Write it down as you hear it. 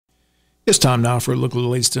It's time now for a look at the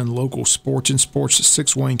latest in local sports. In sports, the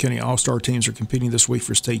 6 Wayne County All-Star teams are competing this week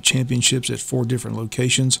for state championships at 4 different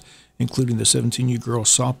locations, including the 17U girls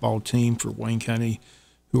softball team for Wayne County,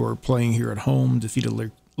 who are playing here at home, defeated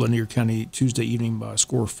Lanier County Tuesday evening by a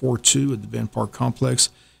score of 4-2 at the Ben Park Complex.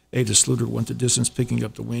 Ada Sluter went the distance, picking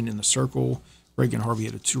up the win in the circle. Reagan Harvey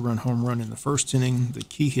had a 2-run home run in the first inning. The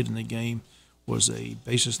key hit in the game was a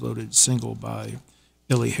bases-loaded single by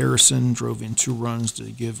Ellie Harrison, drove in 2 runs to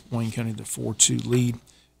give Wayne County the 4-2 lead.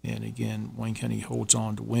 And again, Wayne County holds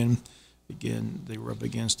on to win. Again, they were up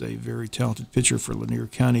against a very talented pitcher for Lanier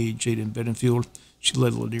County, Jaden Bedingfield. She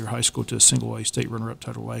led Lanier High School to a single-A state runner-up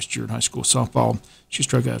title last year in high school softball. She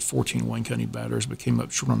struck out 14 Wayne County batters, but came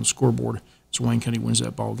up short on the scoreboard. So Wayne County wins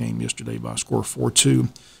that ball game yesterday by a score of 4-2.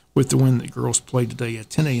 With the win, the girls played today at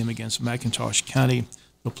 10 a.m. against McIntosh County.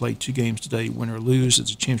 They'll play 2 games today, win or lose.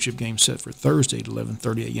 It's a championship game set for Thursday at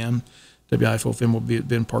 11:30 a.m. WIFO FM will be at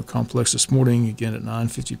Ben Park Complex this morning, again at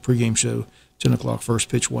 9:50 pregame show, 10 o'clock first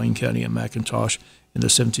pitch, Wayne County and McIntosh, in the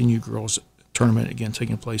 17U girls tournament, again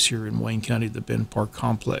taking place here in Wayne County at the Ben Park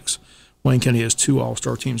Complex. Wayne County has 2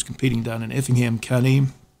 all-star teams competing down in Effingham County.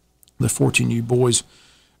 The 14U boys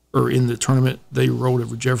are in the tournament. They rolled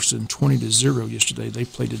over Jefferson 20-0 yesterday. They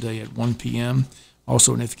play today at 1 p.m.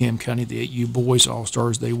 Also in Effingham County, the 8U boys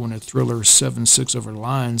All-Stars, they won a thriller 7-6 over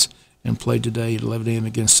Lions and played today at 11 a.m.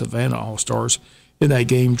 against Savannah All-Stars. In that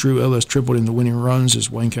game, Drew Ellis tripled in the winning runs as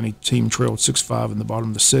Wayne County team trailed 6-5 in the bottom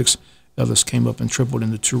of the 6th. Ellis came up and tripled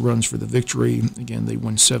in the 2 runs for the victory. Again, they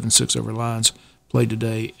won 7-6 over Lions, played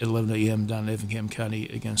today at 11 a.m. down in Effingham County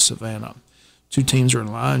against Savannah. 2 teams are in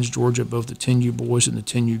lines, Georgia, both the 10U boys and the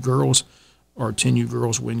 10U girls. Our 10U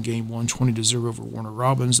girls win game 1 20-0 over Warner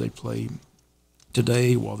Robins. They play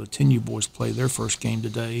today, while the 10U boys play their first game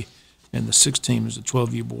today. And the 6th team is the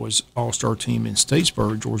 12U boys all-star team in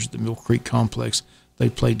Statesboro, Georgia, at the Mill Creek Complex. They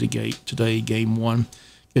played today, game 1.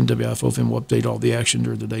 And WIFO FM will update all the action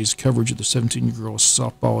during the day's coverage of the 17U girls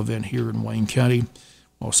softball event here in Wayne County.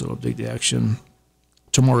 Also update the action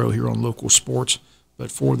tomorrow here on Local Sports.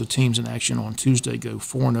 But 4 of the teams in action on Tuesday go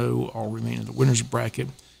 4-0, all remain in the winner's bracket.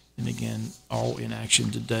 And again, all in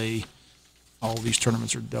action today. All these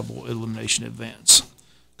tournaments are double elimination events.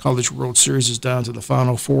 College World Series is down to the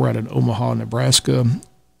Final 4 out in Omaha, Nebraska.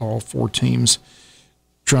 All 4 teams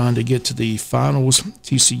trying to get to the finals.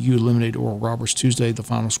 TCU eliminated Oral Roberts Tuesday. The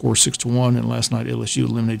final score 6-1. And last night, LSU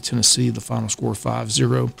eliminated Tennessee. The final score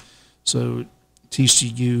 5-0. So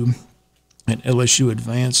TCU and LSU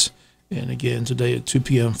advance. And again, today at 2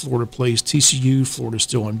 p.m., Florida plays TCU. Florida's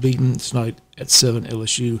still unbeaten. Tonight at 7,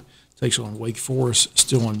 LSU takes on Wake Forest,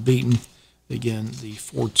 still unbeaten. Again, the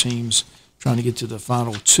 4 teams trying to get to the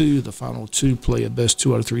Final 2. The Final 2 play a best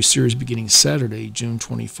 2 out of 3 series beginning Saturday, June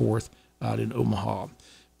 24th, out in Omaha.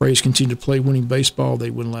 Braves continue to play winning baseball. They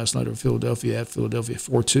win last night over Philadelphia at Philadelphia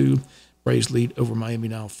 4-2. Braves lead over Miami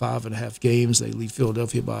now 5.5 games. They lead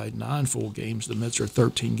Philadelphia by 9 full games. The Mets are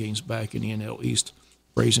 13 games back in the NL East.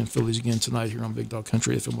 Braves and Phillies again tonight here on Big Dog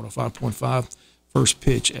Country FM 105.5. First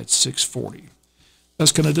pitch at 6:40.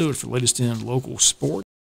 That's going to do it for the latest in local sports.